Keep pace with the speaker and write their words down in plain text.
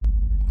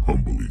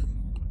Humbly,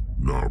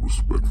 not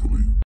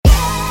respectfully.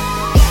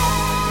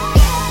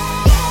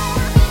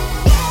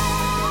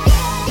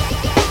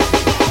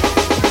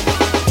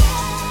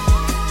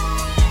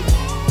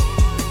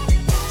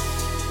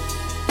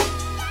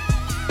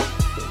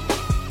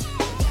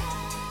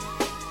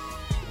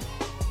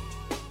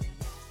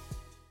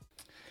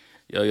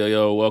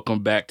 Yo, welcome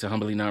back to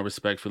Humbly Not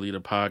Respectfully, the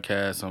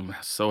podcast. I'm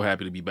so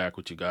happy to be back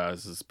with you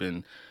guys. It's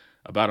been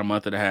about a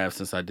month and a half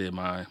since I did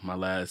my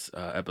last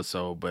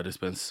episode, but it's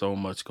been so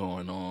much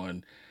going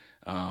on.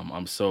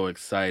 I'm so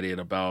excited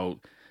about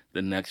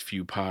the next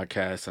few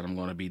podcasts that I'm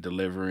going to be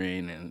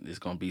delivering, and it's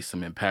going to be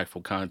some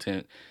impactful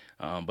content.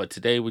 But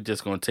today we're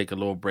just going to take a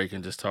little break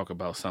and just talk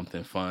about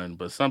something fun,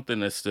 but something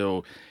that's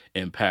still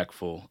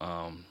impactful.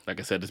 Like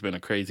I said, it's been a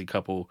crazy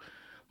couple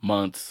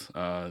months.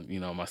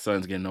 My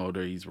son's getting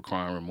older, he's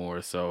requiring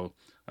more, so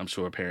I'm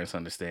sure parents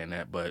understand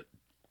that. But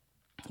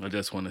I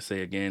just want to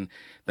say again,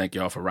 thank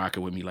y'all for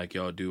rocking with me like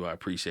y'all do. I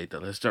appreciate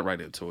that. Let's jump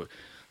right into it.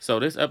 So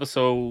this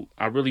episode,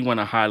 I really want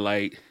to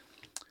highlight,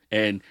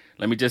 and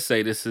let me just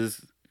say this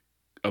is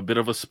a bit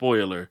of a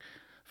spoiler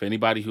for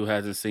anybody who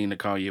hasn't seen the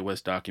Kanye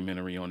West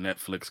documentary on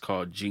Netflix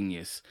called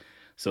Jeen-Yuhs.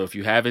 So if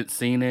you haven't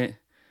seen it,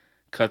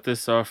 cut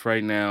this off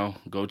right now,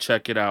 go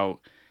check it out,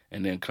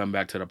 and then come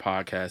back to the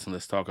podcast and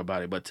let's talk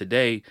about it. But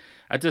today,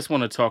 I just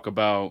want to talk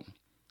about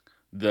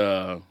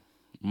the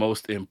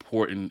most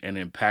important and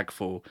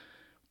impactful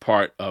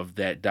part of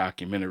that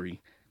documentary.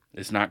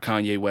 It's not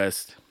Kanye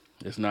West.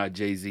 It's not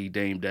Jay-Z,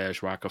 Dame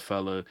Dash,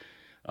 Rockefeller.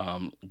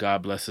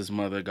 God bless his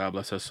mother. God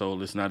bless her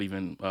soul. It's not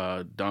even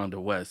Donda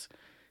West.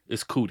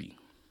 It's Coodie.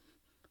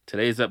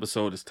 Today's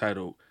episode is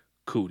titled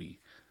Coodie.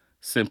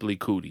 Simply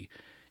Coodie.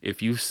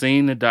 If you've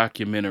seen the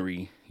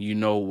documentary, you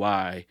know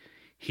why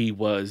he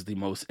was the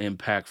most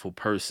impactful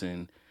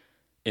person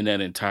in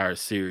that entire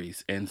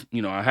series. And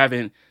I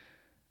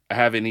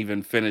haven't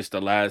even finished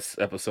the last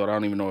episode. I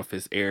don't even know if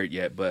it's aired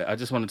yet, but I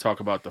just want to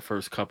talk about the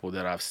first couple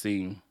that I've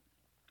seen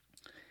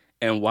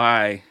and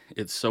why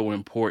it's so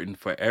important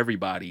for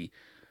everybody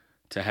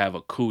to have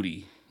a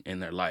Coodie in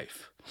their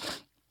life.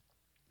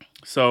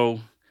 So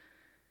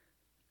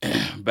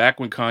back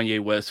when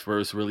Kanye West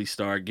first really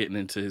started getting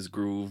into his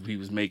groove, he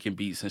was making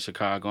beats in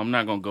Chicago. I'm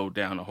not going to go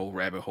down a whole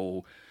rabbit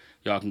hole.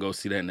 Y'all can go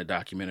see that in the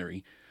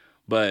documentary.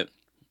 But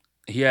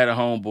he had a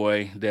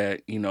homeboy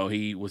that,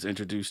 he was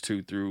introduced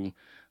to through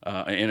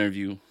an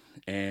interview,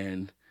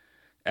 and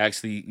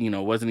actually,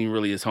 wasn't even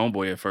really his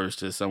homeboy at first,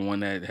 just someone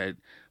that had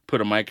put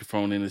a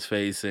microphone in his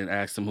face and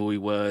asked him who he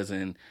was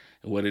and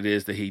what it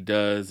is that he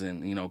does.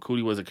 And,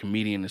 Coodie was a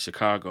comedian in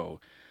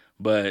Chicago,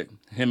 but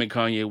him and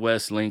Kanye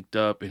West linked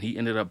up, and he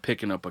ended up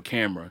picking up a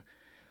camera.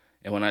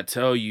 And when I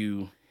tell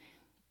you,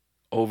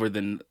 over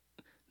the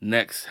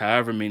next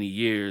however many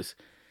years,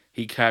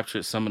 he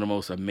captured some of the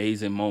most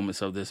amazing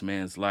moments of this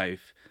man's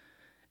life.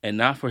 And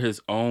not for his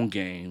own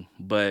gain,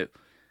 but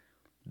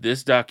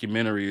this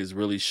documentary is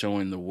really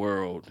showing the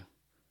world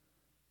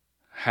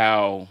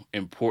how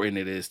important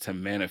it is to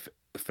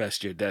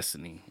manifest your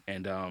destiny.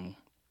 And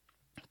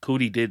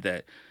Coodie did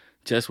that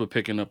just with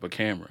picking up a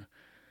camera.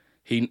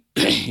 He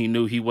he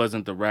knew he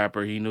wasn't the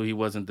rapper. He knew he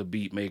wasn't the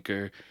beat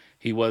maker.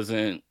 He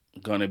wasn't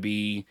going to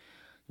be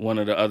one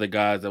of the other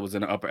guys that was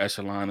in the upper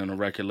echelon in a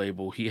record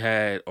label. He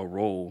had a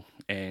role,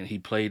 and he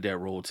played that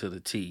role to the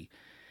T.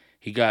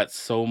 He got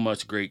so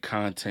much great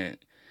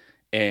content.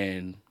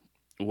 And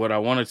what I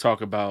want to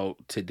talk about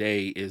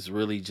today is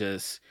really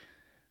just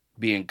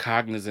being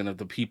cognizant of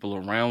the people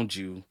around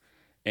you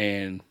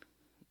and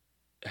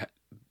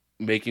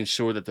making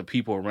sure that the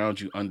people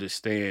around you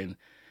understand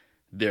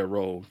their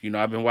role.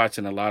 I've been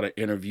watching a lot of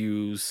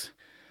interviews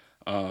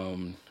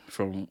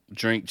from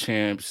Drink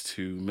Champs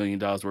to $1 Million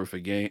Worth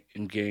of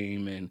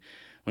Game. And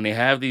when they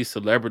have these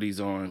celebrities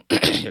on,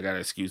 you gotta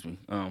excuse me.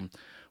 When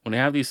they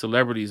have these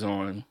celebrities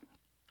on,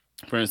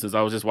 for instance,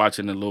 I was just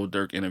watching the Lil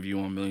Durk interview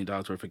on $1 Million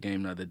Worth of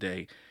Game the other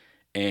day,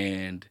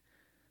 and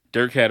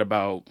Durk had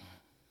about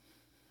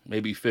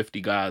maybe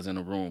 50 guys in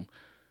a room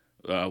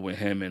with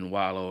him and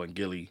Wallow and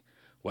Gilly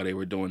while they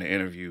were doing the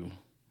interview.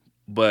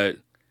 But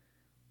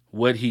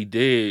what he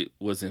did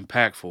was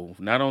impactful.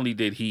 Not only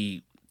did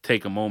he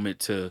take a moment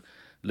to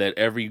let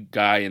every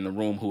guy in the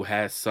room who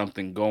has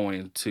something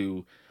going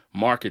to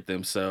market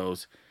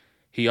themselves,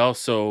 he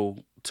also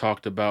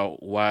talked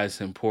about why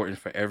it's important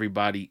for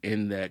everybody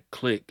in that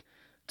clique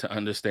to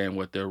understand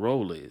what their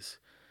role is.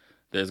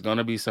 There's going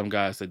to be some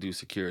guys that do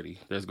security.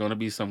 There's going to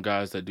be some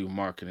guys that do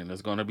marketing.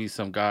 There's going to be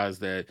some guys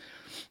that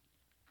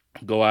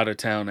go out of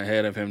town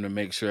ahead of him to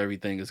make sure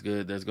everything is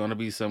good. There's going to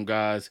be some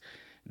guys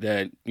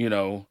that,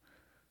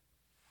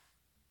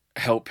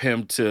 help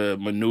him to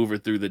maneuver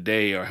through the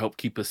day or help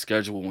keep a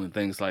schedule and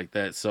things like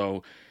that.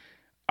 So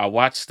I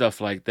watch stuff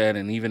like that,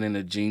 and even in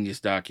the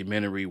Jeen-Yuhs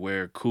documentary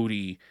where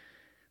Coodie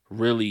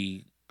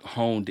really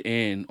honed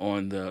in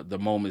on the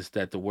moments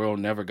that the world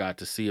never got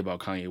to see about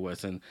Kanye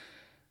West. And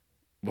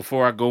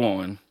before I go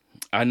on,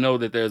 I know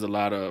that there's a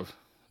lot of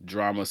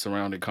drama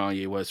surrounding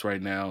Kanye West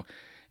right now,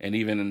 and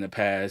even in the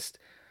past.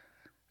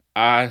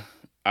 I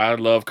I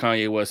love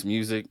Kanye West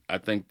music. I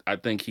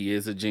think he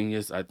is a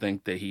genius. I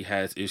think that he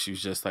has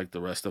issues just like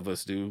the rest of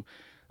us do.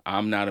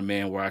 I'm not a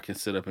man where I can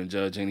sit up and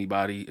judge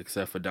anybody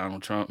except for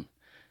Donald Trump.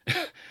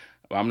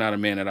 Well, I'm not a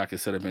man that I can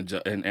sit up and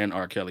and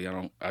R. Kelly.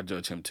 I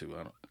judge him too.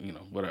 I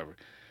don't, whatever.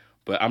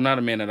 But I'm not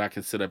a man that I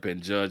can sit up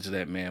and judge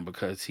that man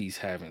because he's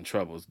having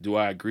troubles. Do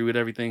I agree with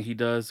everything he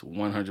does?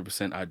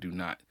 100% I do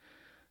not.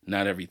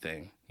 Not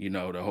everything.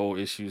 The whole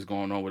issues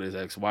going on with his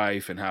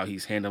ex-wife and how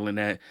he's handling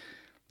that.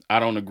 I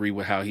don't agree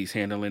with how he's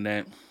handling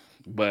that.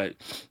 But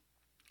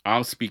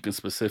I'm speaking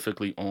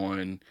specifically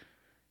on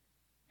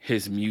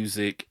his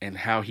music and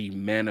how he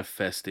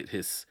manifested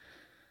his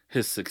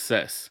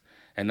success.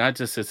 And not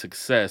just his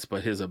success,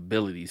 but his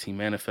abilities. He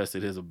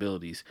manifested his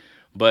abilities.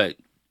 But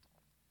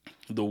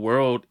the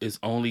world is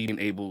only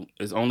able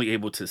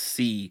to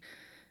see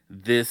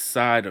this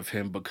side of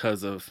him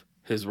because of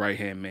his right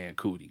hand man,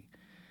 Coodie.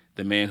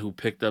 The man who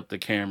picked up the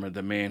camera,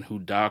 the man who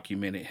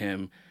documented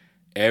him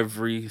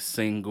every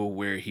single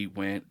where he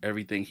went,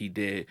 everything he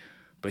did.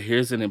 But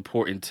here's an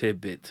important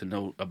tidbit to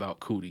know about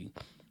Coodie.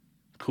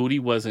 Coodie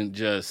wasn't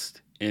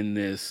just in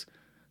this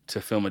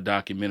to film a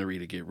documentary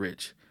to get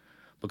rich.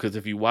 Because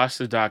if you watch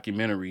the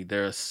documentary,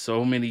 there are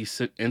so many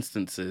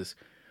instances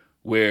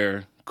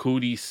where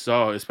Coodie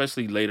saw,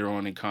 especially later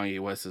on in Kanye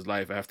West's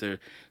life, after,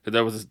 because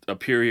there was a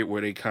period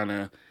where they kind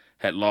of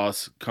had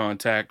lost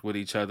contact with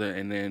each other,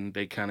 and then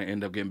they kind of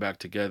end up getting back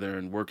together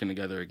and working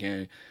together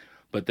again.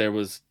 But there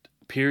was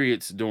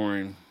periods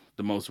during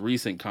the most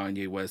recent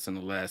Kanye West in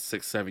the last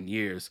 6-7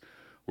 years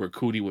where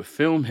Coodie would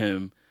film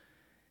him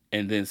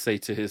and then say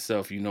to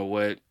himself, you know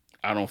what,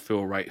 I don't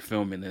feel right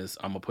filming this.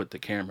 I'm gonna put the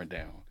camera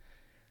down.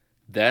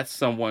 That's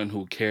someone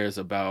who cares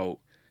about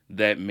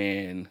that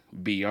man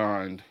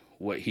beyond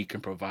what he can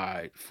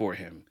provide for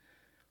him.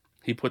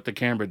 He put the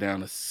camera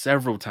down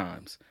several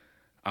times.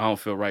 I don't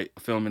feel right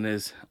filming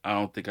this. I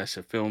don't think I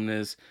should film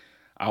this.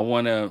 I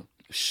want to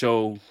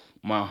show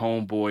my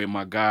homeboy,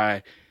 my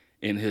guy,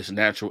 in his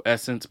natural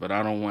essence, but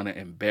I don't want to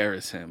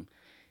embarrass him.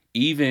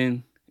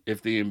 Even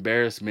if the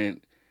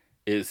embarrassment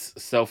is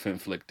self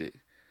inflicted,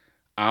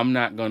 I'm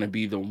not going to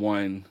be the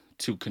one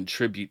to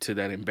contribute to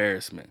that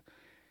embarrassment.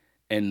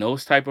 And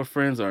those type of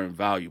friends are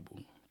invaluable.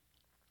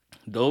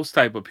 Those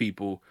type of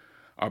people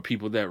are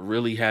people that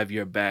really have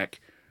your back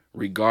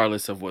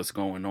regardless of what's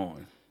going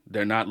on.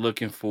 They're not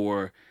looking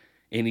for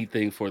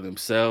anything for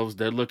themselves.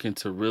 They're looking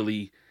to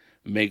really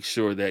make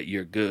sure that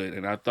you're good.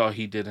 And I thought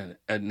he did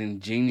a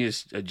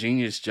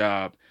genius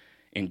job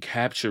in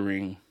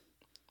capturing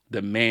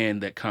the man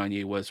that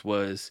Kanye West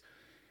was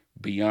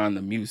beyond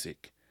the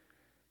music.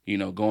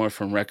 Going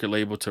from record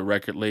label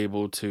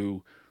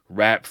to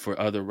rap for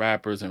other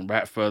rappers and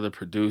rap for other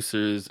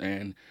producers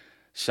and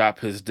shop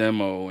his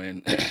demo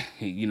and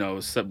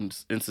some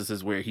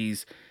instances where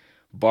he's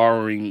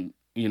borrowing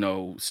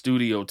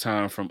studio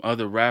time from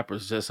other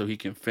rappers just so he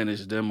can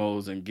finish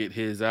demos and get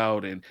his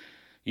out, and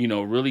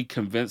really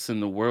convincing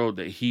the world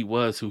that he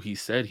was who he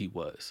said he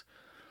was,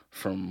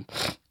 from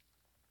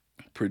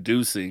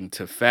producing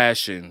to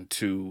fashion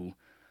to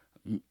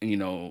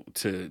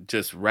to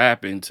just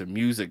rapping to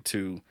music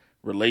to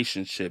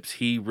relationships.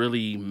 He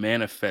really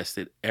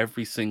manifested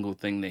every single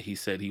thing that he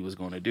said he was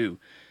going to do.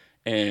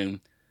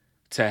 And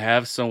to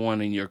have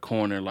someone in your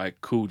corner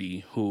like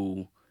Coodie,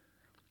 who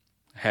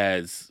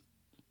has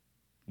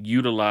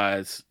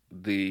utilized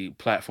the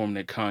platform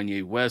that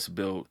Kanye West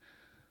built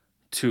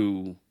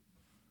to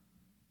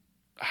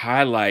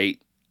highlight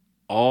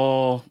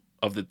all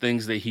of the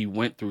things that he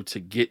went through to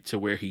get to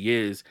where he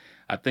is,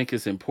 I think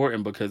it's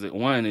important because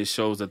it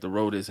shows that the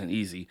road isn't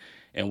easy.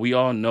 And we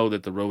all know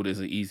that the road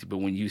isn't easy, but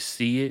when you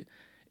see it,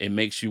 it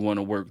makes you want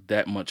to work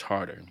that much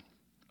harder.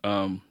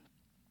 Um,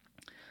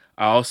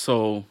 I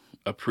also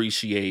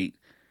appreciate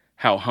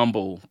how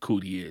humble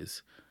Coodie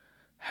is.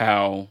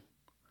 How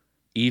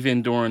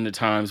even during the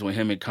times when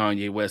him and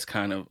Kanye West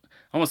kind of,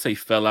 I won't say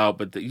fell out,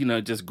 but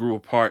just grew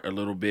apart a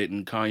little bit,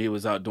 and Kanye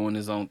was out doing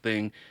his own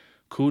thing,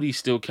 Coodie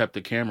still kept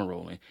the camera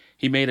rolling.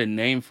 He made a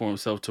name for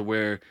himself to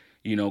where,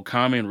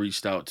 Common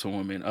reached out to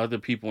him and other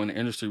people in the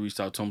industry reached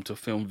out to him to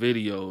film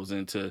videos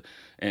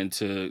and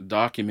to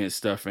document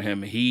stuff for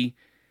him. And he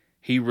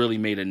really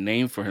made a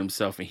name for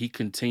himself, and he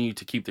continued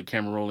to keep the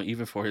camera rolling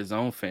even for his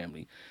own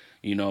family.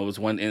 It was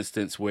one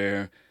instance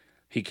where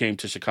he came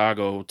to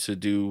Chicago to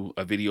do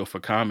a video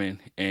for Common,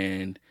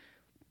 and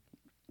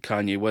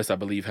Kanye West, I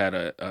believe, had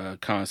a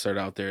concert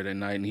out there that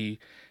night, and he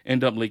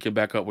ended up linking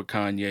back up with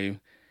Kanye,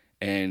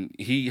 and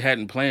he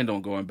hadn't planned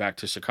on going back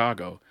to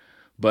Chicago.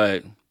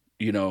 But,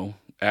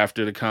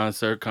 after the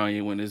concert,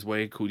 Kanye went his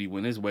way, Coodie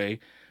went his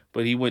way,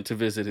 but he went to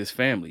visit his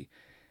family.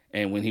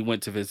 And when he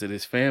went to visit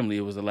his family,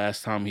 it was the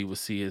last time he would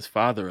see his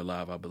father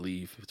alive, I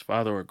believe. His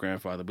father or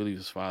grandfather, I believe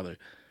his father.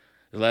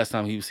 The last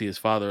time he would see his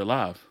father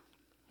alive.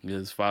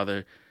 His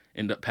father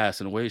ended up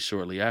passing away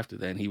shortly after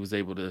that, and he was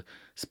able to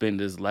spend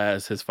his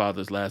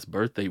father's last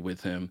birthday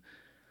with him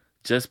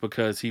just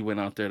because he went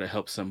out there to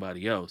help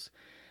somebody else.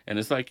 And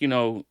it's like,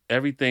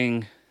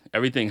 everything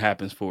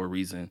happens for a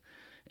reason.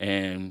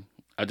 And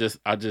I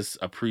just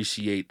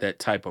appreciate that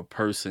type of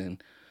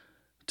person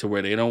to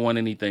where they don't want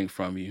anything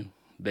from you.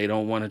 They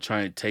don't want to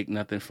try and take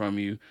nothing from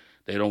you.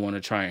 They don't want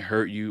to try and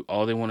hurt you.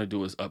 All they want to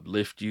do is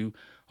uplift you.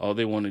 All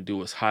they want to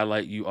do is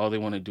highlight you. All they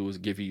want to do is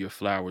give you your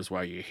flowers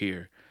while you're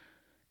here.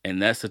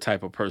 And that's the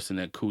type of person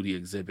that Coodie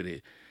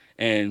exhibited.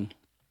 And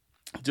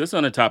just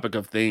on the topic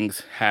of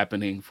things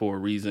happening for a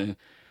reason,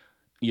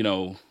 you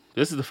know,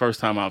 this is the first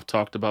time I've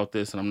talked about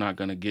this, and I'm not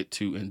going to get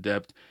too in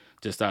depth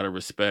just out of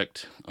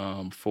respect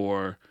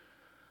for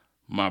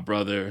my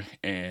brother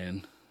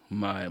and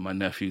my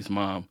nephew's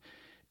mom.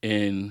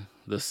 In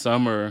the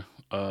summer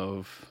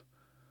of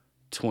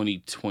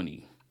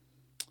 2020,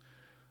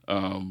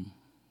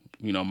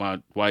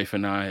 my wife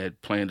and I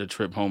had planned a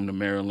trip home to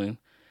Maryland,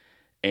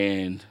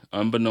 and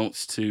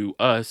unbeknownst to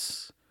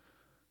us,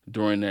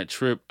 during that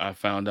trip, I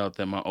found out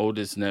that my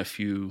oldest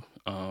nephew,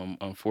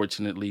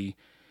 unfortunately,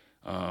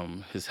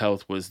 his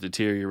health was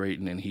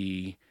deteriorating, and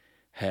they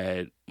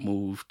had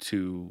moved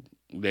him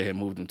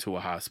to a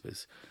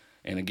hospice.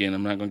 And again,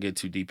 I'm not gonna get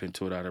too deep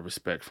into it out of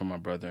respect for my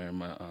brother and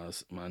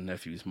my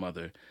nephew's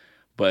mother,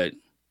 but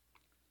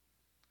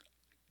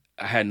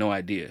I had no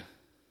idea.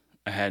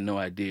 I had no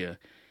idea,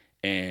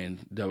 and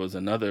there was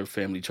another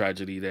family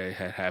tragedy that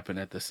had happened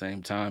at the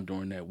same time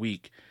during that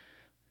week.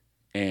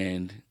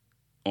 And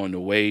on the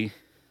way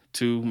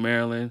to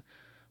Maryland,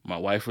 my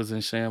wife was in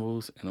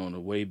shambles, and on the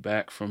way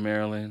back from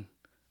Maryland,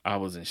 I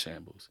was in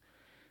shambles.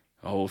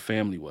 The whole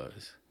family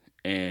was.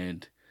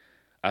 And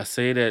I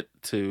say that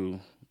to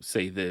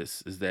say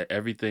this is that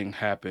everything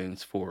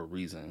happens for a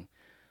reason.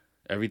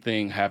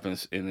 Everything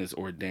happens in its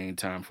ordained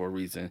time for a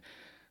reason.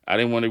 I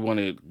didn't want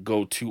to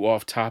go too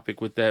off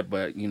topic with that,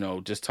 but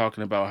just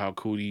talking about how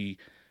Coodie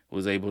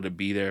was able to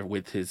be there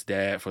with his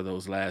dad for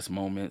those last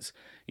moments.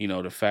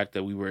 The fact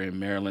that we were in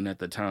Maryland at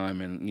the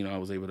time, and I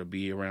was able to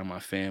be around my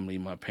family,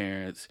 my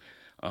parents.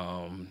 We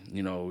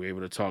were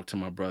able to talk to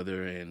my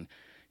brother, and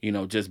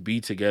just be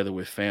together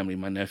with family.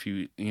 My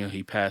nephew,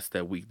 he passed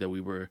that week that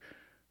we were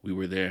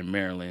there in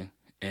Maryland,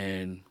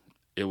 and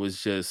it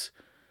was just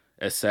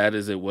as sad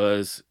as it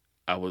was.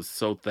 I was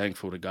so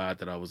thankful to God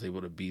that I was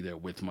able to be there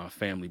with my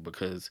family,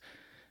 because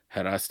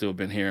had I still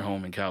been here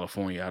home in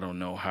California, I don't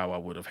know how I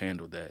would have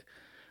handled that.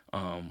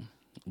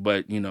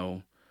 But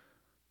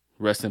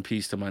rest in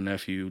peace to my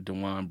nephew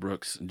Dewan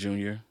Brooks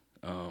Jr.,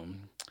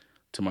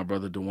 to my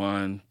brother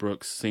Dewan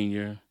Brooks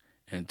Sr.,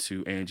 and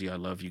to Angie. I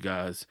love you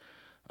guys.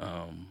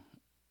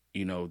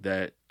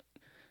 That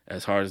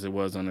as hard as it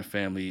was on the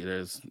family,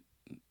 there's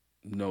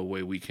no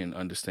way we can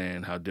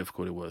understand how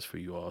difficult it was for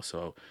you all.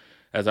 So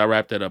as I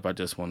wrap that up, I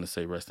just want to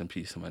say rest in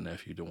peace to my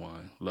nephew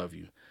Dewan. Love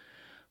you.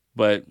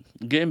 But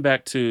getting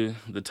back to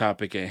the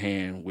topic at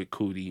hand with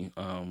Coodie,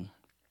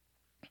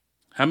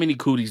 how many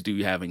Coodies do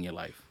you have in your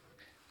life?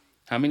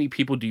 How many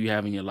people do you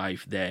have in your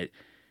life that,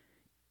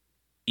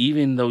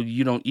 even though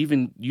you don't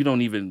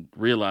even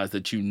realize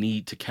that you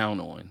need to count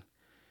on,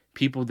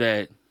 people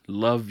that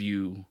love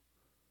you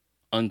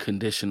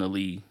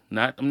unconditionally?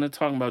 I'm not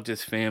talking about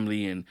just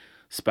family and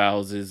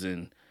spouses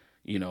and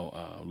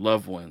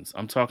loved ones.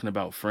 I'm talking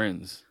about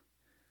friends.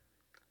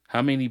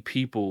 How many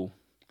people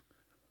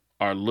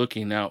are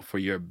looking out for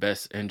your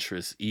best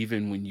interests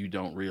even when you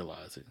don't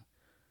realize it?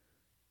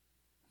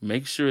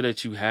 Make sure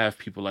that you have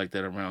people like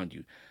that around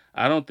you.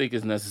 I don't think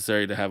it's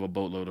necessary to have a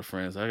boatload of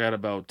friends. I got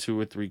about 2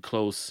 or 3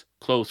 close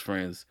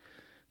friends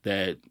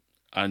that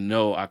I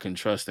know I can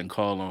trust and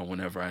call on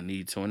whenever I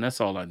need to, and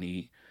that's all I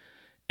need.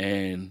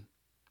 And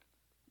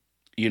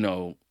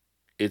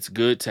it's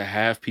good to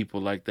have people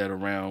like that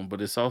around,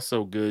 but it's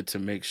also good to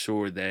make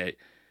sure that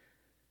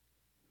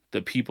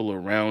the people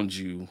around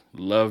you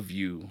love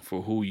you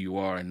for who you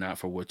are and not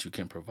for what you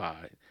can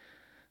provide.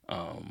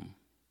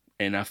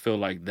 And I feel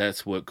like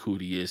that's what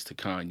Coodie is to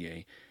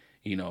Kanye.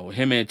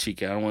 Him and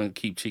Chica. I don't want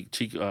to keep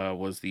Chica.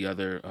 Was the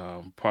other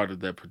part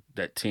of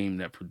that team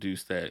that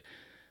produced that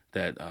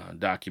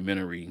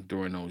documentary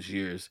during those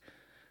years.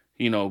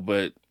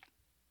 But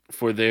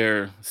for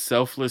their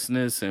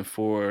selflessness and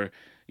for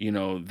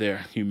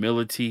their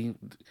humility,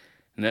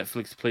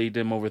 Netflix paid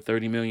them over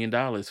 $30 million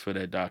for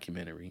that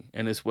documentary,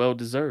 and it's well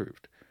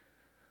deserved,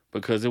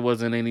 because it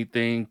wasn't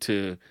anything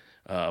to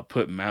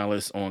put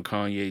malice on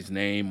Kanye's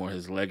name or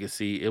his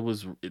legacy.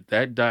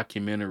 That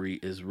documentary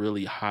is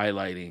really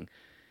highlighting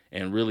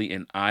and really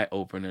an eye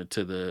opener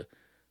to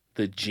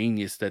the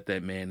genius that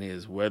man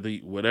is.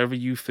 Whatever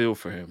you feel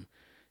for him,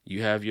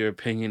 you have your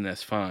opinion,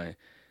 that's fine.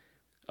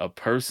 A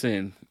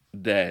person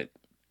that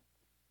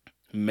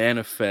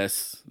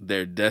manifests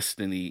their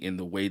destiny in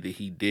the way that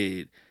he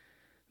did,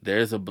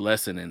 there's a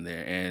blessing in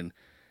there. And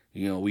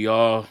we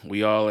all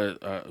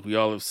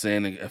have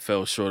sinned and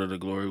fell short of the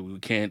glory. We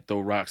can't throw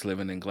rocks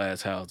living in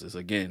glass houses.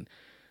 Again,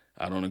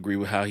 I don't agree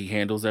with how he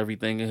handles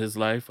everything in his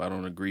life. I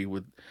don't agree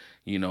with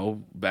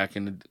back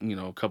in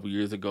the a couple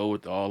years ago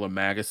with all the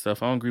MAGA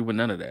stuff. I don't agree with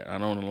none of that. I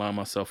don't align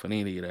myself with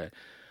any of that.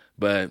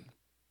 But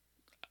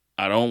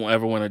I don't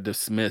ever want to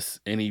dismiss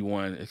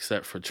anyone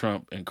except for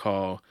Trump and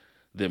call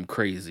them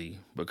crazy,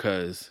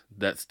 because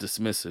that's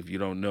dismissive. You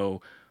don't know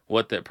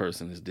what that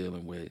person is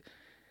dealing with.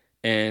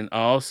 And I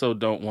also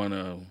don't want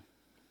to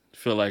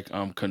feel like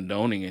I'm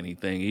condoning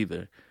anything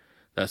either.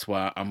 That's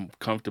why I'm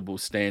comfortable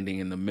standing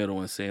in the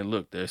middle and saying,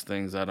 look, there's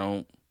things I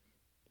don't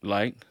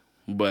like,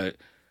 but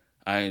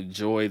I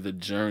enjoy the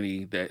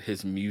journey that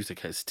his music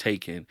has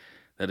taken,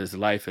 that his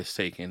life has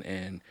taken.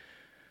 And,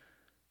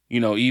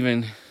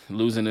 even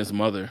losing his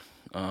mother,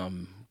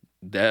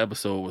 that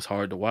episode was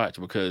hard to watch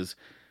because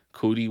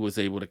Coodie was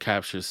able to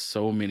capture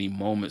so many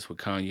moments with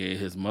Kanye and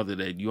his mother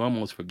that you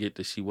almost forget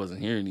that she wasn't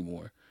here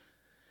anymore.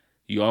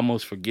 You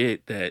almost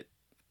forget that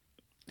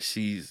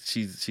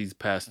she's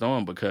passed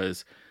on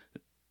because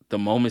the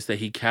moments that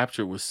he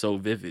captured were so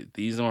vivid.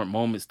 These aren't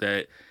moments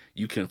that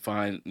you can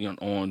find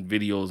on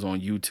videos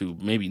on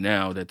YouTube. Maybe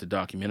now that the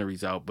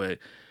documentary's out, but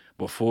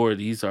before,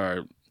 these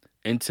are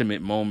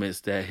intimate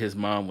moments that his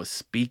mom was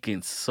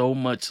speaking so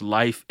much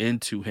life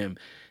into him.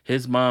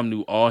 His mom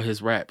knew all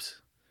his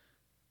raps,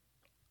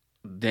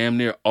 damn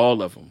near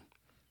all of them.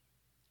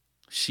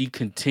 She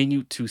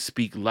continued to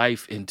speak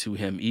life into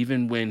him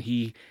even when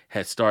he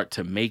had started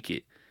to make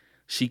it.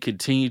 She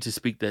continued to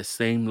speak that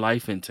same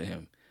life into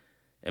him.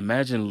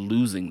 Imagine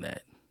losing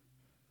that.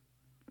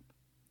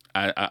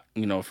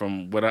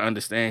 From what I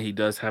understand, he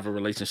does have a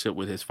relationship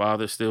with his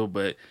father still,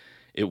 but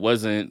it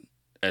wasn't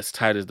as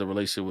tight as the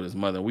relationship with his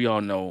mother. We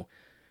all know,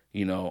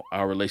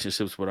 our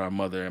relationships with our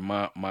mother. And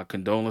my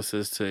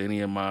condolences to any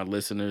of my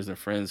listeners and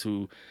friends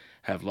who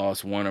have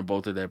lost one or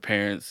both of their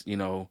parents.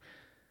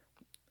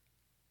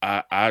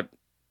 I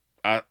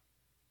I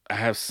I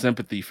have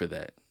sympathy for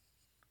that.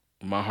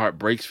 My heart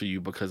breaks for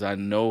you because I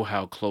know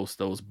how close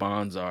those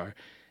bonds are.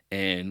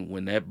 And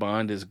when that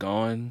bond is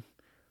gone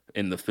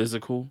in the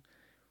physical,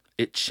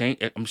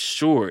 I'm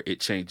sure it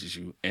changes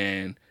you.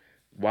 And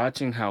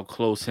watching how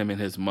close him and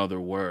his mother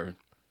were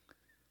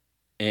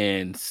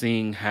and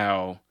seeing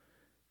how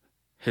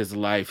his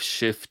life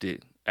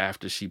shifted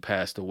after she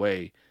passed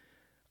away,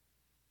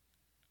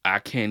 I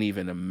can't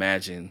even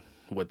imagine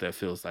what that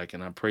feels like.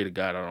 And I pray to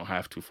God I don't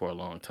have to for a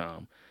long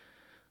time.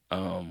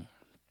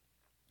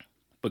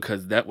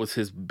 Because that was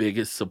his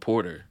biggest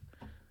supporter.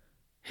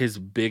 His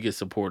biggest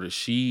supporter.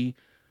 She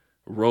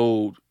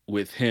rode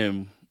with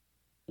him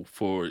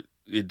for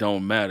it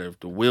don't matter. If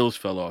the wheels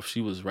fell off,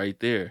 she was right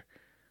there,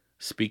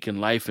 speaking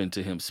life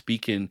into him,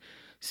 speaking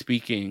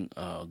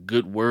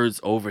good words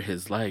over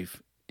his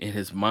life in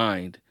his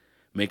mind,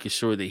 making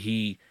sure that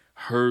he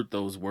heard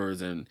those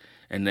words and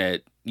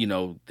that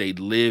they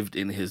lived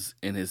in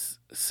his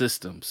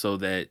system, so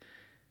that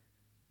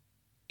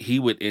he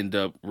would end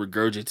up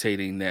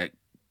regurgitating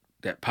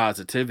that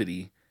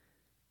positivity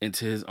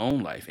into his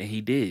own life, and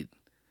he did.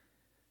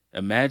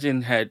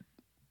 Imagine had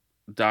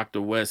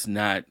Dr. West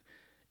not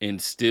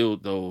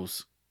instilled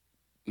those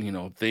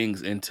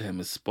things into him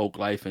and spoke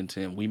life into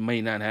him, we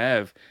may not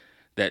have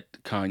that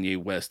Kanye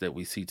West that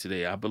we see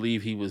today. I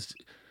believe he was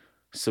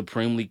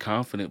supremely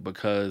confident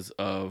because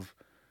of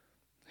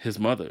his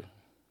mother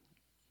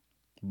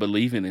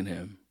believing in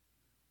him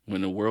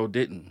when the world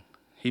didn't.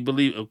 He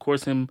believed, of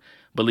course, him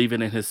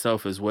believing in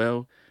himself as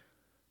well.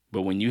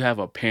 But when you have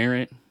a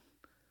parent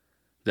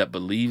that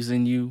believes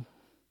in you,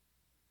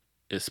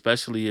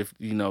 especially if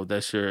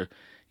that's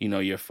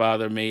your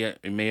father may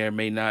or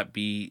may not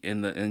be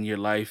in your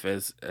life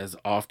as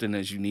often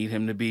as you need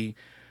him to be,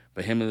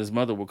 but him and his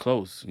mother were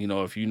close.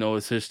 If you know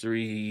his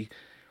history,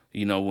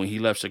 when he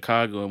left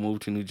Chicago and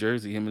moved to New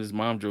Jersey, him and his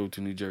mom drove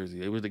to New Jersey.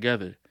 They were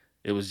together.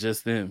 It was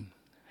just them,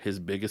 his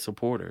biggest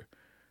supporter.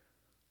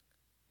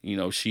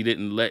 She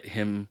didn't let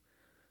him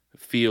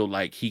feel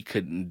like he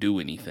couldn't do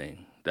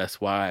anything.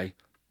 That's why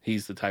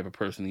he's the type of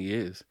person he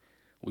is.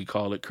 We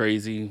call it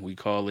crazy. We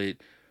call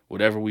it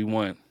whatever we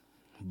want.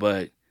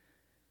 But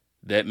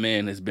that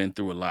man has been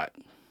through a lot.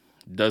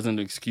 Doesn't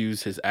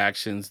excuse his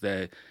actions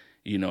that,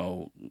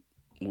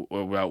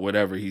 about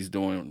whatever he's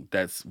doing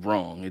that's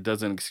wrong. It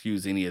doesn't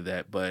excuse any of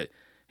that, but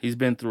he's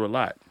been through a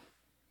lot.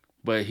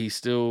 But he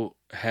still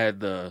had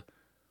the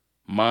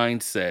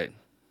mindset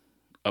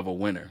of a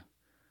winner.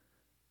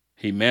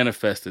 He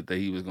manifested that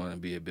he was going to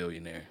be a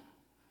billionaire.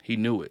 He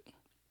knew it.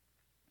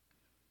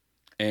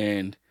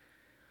 And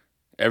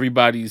I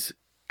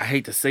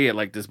hate to say it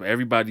like this, but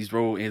everybody's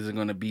road isn't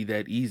going to be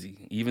that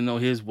easy, even though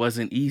his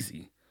wasn't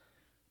easy.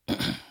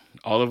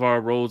 All of our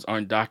roads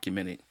aren't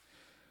documented.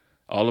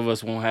 All of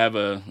us won't have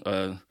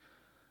a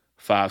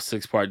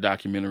 5-6 part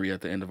documentary at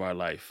the end of our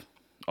life.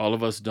 All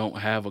of us don't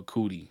have a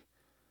Coodie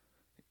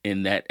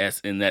in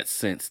that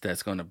sense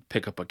that's going to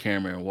pick up a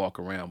camera and walk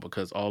around,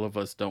 because all of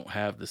us don't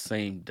have the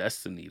same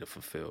destiny to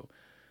fulfill.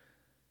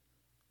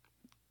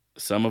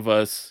 Some of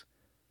us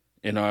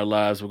in our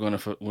lives, we're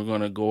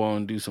going to go on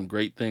and do some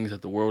great things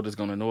that the world is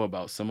going to know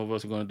about. Some of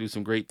us are going to do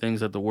some great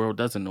things that the world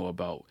doesn't know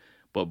about.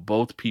 But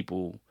both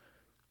people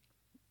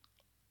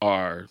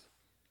are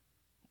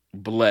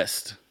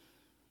blessed,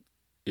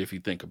 if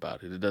you think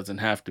about it. It doesn't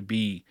have to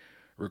be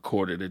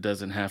recorded. It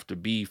doesn't have to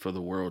be for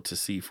the world to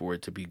see for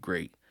it to be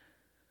great.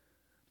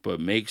 But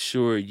make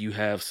sure you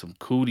have some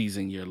cooties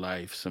in your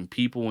life, some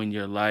people in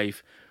your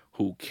life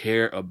who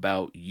care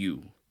about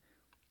you,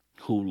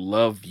 who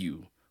love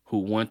you, who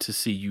want to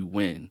see you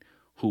win,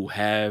 who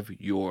have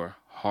your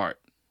heart.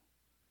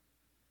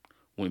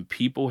 When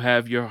people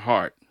have your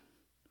heart,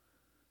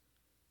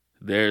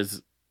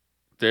 There's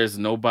there's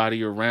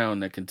nobody around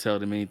that can tell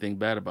them anything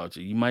bad about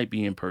you. You might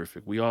be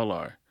imperfect. We all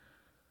are.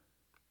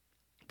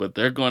 But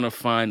they're going to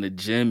find the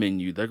gem in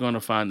you. They're going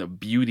to find the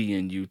beauty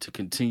in you to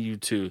continue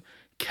to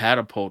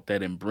catapult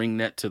that and bring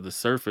that to the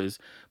surface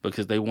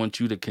because they want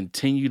you to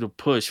continue to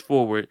push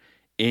forward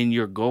in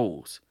your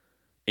goals,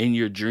 in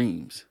your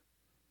dreams.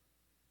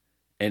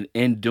 And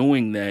in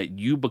doing that,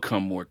 you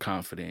become more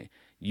confident.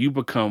 You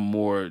become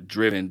more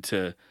driven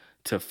to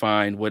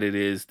find what it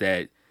is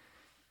that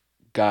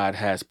God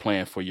has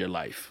planned for your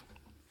life.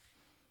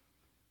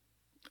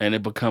 And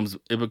it becomes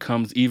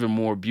even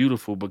more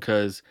beautiful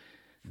because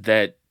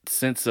that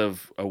sense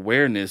of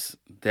awareness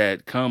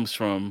that comes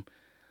from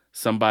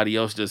somebody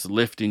else just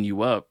lifting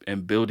you up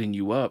and building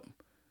you up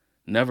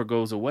never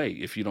goes away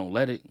if you don't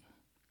let it.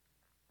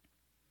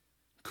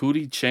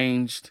 Coodie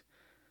changed,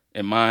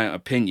 in my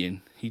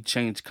opinion, he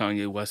changed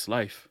Kanye West's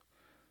life.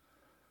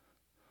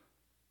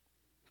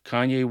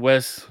 Kanye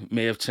West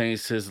may have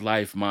changed his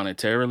life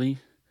monetarily,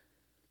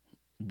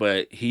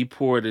 but he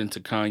poured into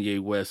Kanye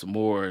West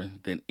more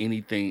than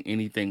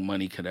anything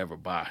money could ever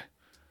buy.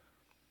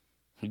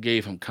 He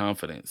gave him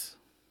confidence.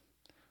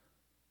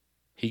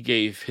 He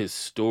gave his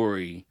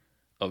story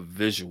a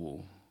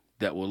visual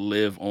that will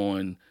live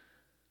on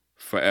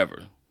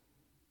forever.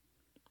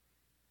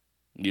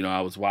 You know,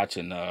 I was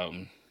watching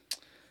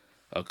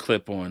a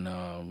clip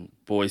on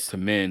Boys to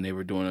Men. They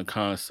were doing a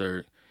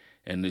concert,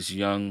 and this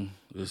young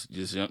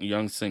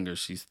singer,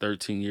 she's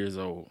 13 years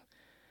old.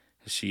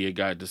 She had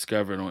got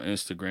discovered on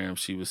Instagram.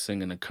 She was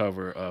singing a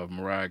cover of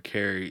Mariah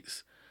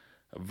Carey's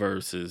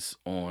verses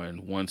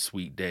on One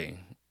Sweet Day,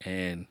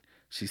 and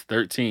she's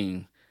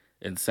 13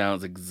 and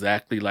sounds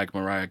exactly like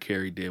Mariah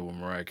Carey did when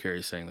Mariah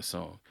Carey sang the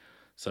song.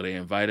 So they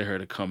invited her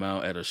to come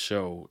out at a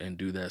show and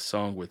do that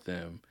song with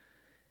them,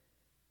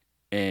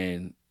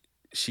 and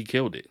she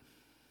killed it.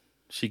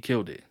 She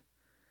killed it.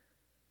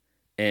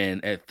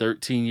 And at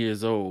 13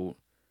 years old,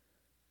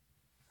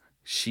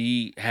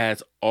 she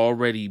has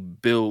already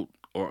built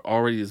or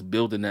already is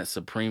building that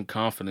supreme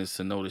confidence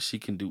to know that she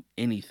can do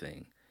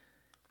anything.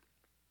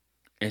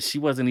 And she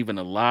wasn't even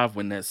alive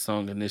when that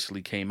song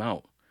initially came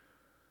out.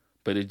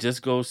 But it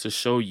just goes to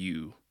show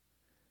you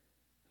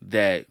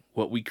that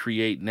what we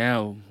create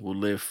now will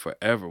live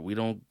forever. We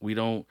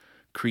don't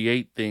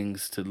create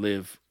things to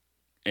live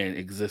and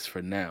exist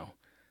for now.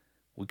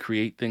 We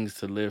create things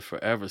to live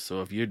forever.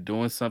 So if you're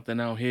doing something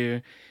out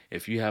here,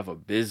 if you have a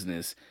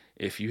business,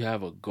 if you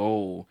have a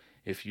goal,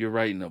 if you're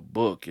writing a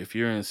book, if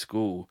you're in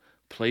school,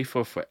 play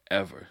for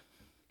forever.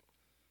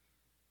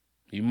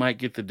 You might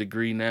get the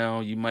degree now,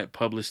 you might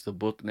publish the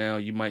book now,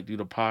 you might do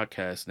the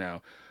podcast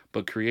now,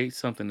 but create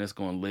something that's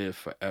going to live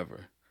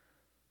forever.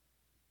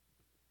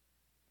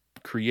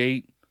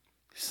 Create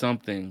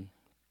something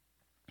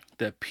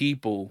that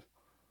people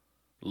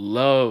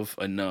love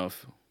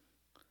enough,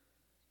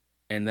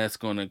 and that's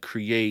going to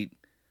create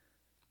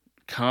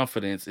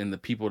confidence in the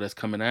people that's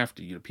coming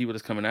after you. The people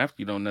that's coming after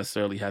you don't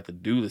necessarily have to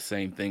do the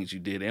same things you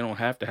did. They don't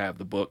have to have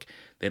the book.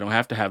 They don't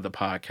have to have the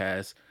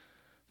podcast,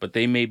 but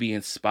they may be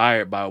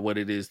inspired by what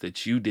it is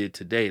that you did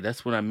today.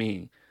 That's what I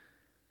mean.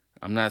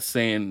 I'm not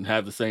saying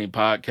have the same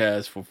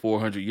podcast for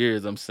 400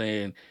 years. I'm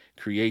saying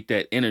create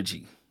that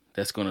energy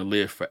that's going to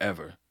live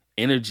forever.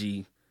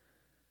 Energy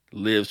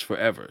lives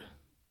forever.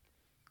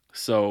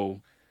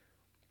 So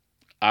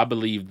I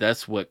believe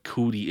that's what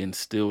Coodie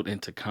instilled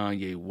into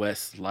Kanye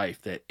West's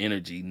life, that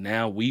energy.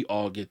 Now we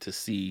all get to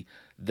see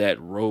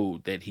that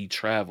road that he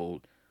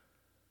traveled,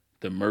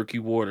 the murky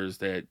road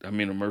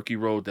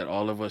that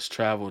all of us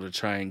travel to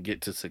try and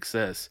get to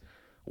success.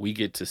 We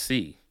get to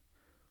see.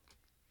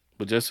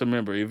 But just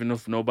remember, even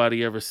if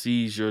nobody ever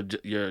sees your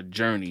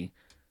journey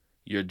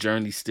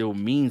still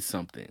means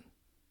something.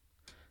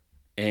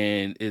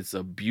 And it's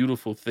a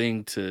beautiful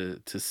thing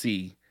to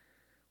see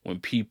when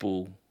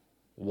people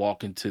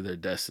walk into their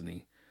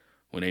destiny,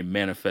 when they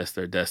manifest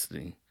their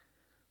destiny.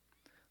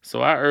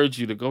 So I urge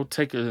you to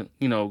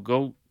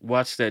go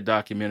watch that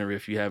documentary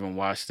if you haven't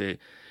watched it.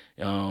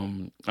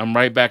 I'm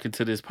right back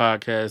into this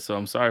podcast, so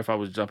I'm sorry if I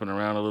was jumping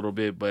around a little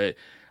bit, but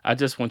I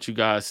just want you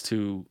guys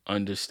to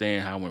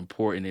understand how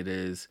important it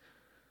is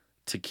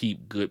to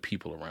keep good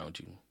people around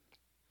you.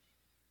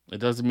 It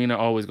doesn't mean they're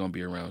always going to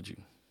be around you,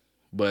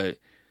 but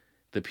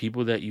the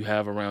people that you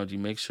have around you,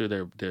 make sure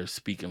they're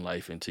speaking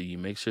life into you.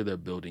 Make sure they're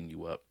building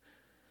you up.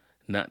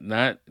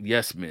 Not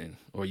yes men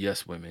or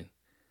yes women,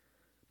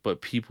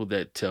 but people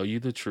that tell you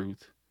the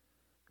truth,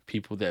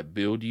 people that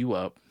build you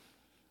up,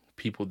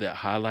 people that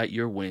highlight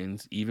your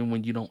wins, even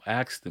when you don't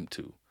ask them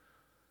to.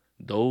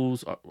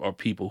 Those are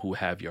people who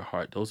have your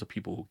heart. Those are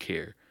people who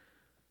care.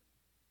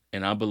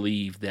 And I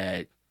believe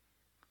that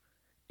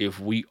if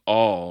we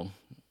all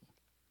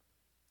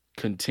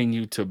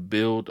continue to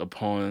build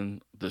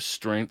upon the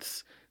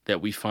strengths that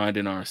we find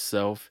in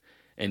ourselves,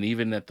 and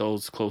even that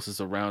those closest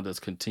around us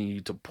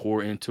continue to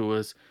pour into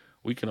us,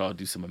 we can all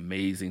do some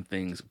amazing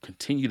things,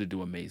 continue to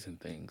do amazing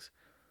things.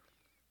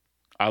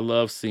 I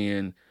love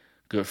seeing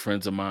good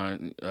friends of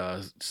mine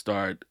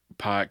start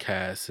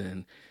podcasts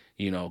and,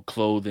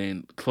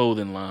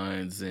 clothing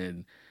lines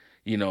and,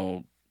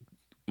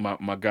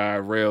 my guy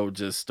Rail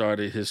just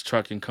started his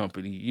trucking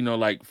company. You know,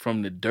 like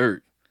from the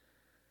dirt.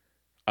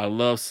 I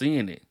love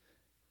seeing it.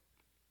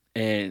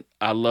 And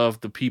I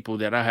love the people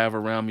that I have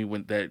around me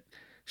that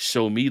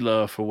show me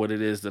love for what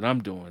it is that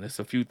I'm doing. It's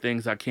a few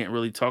things I can't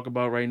really talk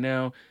about right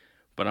now,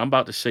 but I'm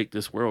about to shake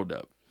this world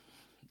up.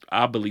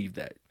 I believe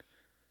that.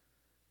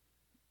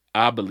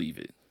 I believe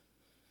it.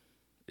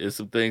 There's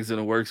some things in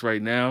the works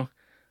right now.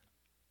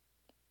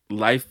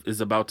 Life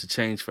is about to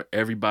change for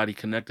everybody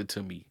connected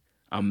to me.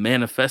 I'm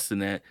manifesting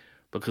that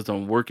because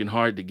I'm working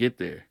hard to get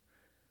there.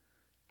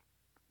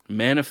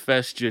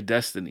 Manifest your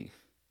destiny.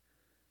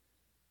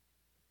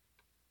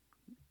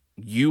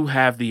 You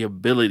have the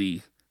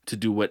ability to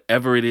do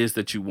whatever it is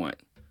that you want.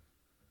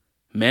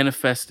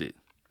 Manifest it.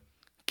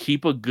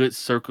 Keep a good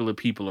circle of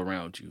people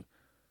around you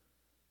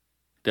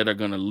that are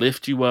going to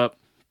lift you up,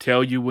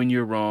 tell you when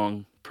you're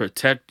wrong,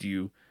 protect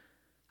you,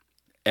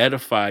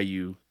 edify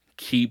you,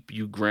 keep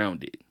you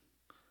grounded.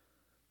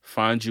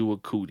 Find you a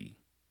Coodie.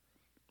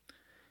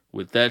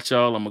 With that,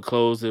 y'all, I'm going to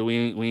close it. We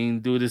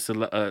ain't do this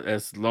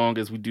as long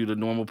as we do the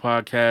normal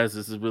podcast.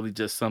 This is really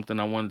just something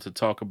I wanted to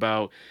talk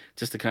about,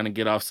 just to kind of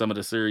get off some of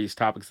the serious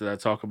topics that I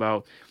talk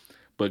about.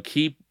 But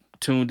keep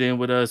tuned in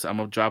with us. I'm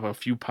going to drop a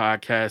few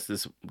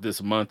podcasts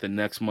this month and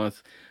next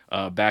month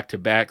back to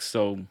back.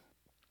 So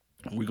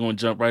we're going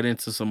to jump right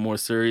into some more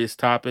serious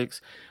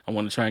topics. I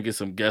want to try and get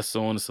some guests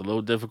on. It's a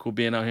little difficult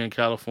being out here in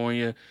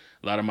California.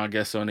 A lot of my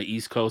guests are on the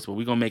East Coast, but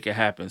we're going to make it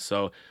happen.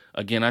 So,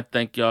 again, I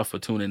thank y'all for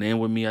tuning in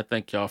with me. I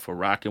thank y'all for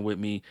rocking with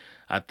me.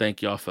 I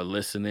thank y'all for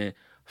listening.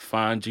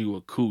 Find you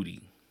a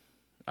Coodie.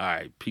 All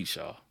right. Peace,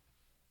 y'all.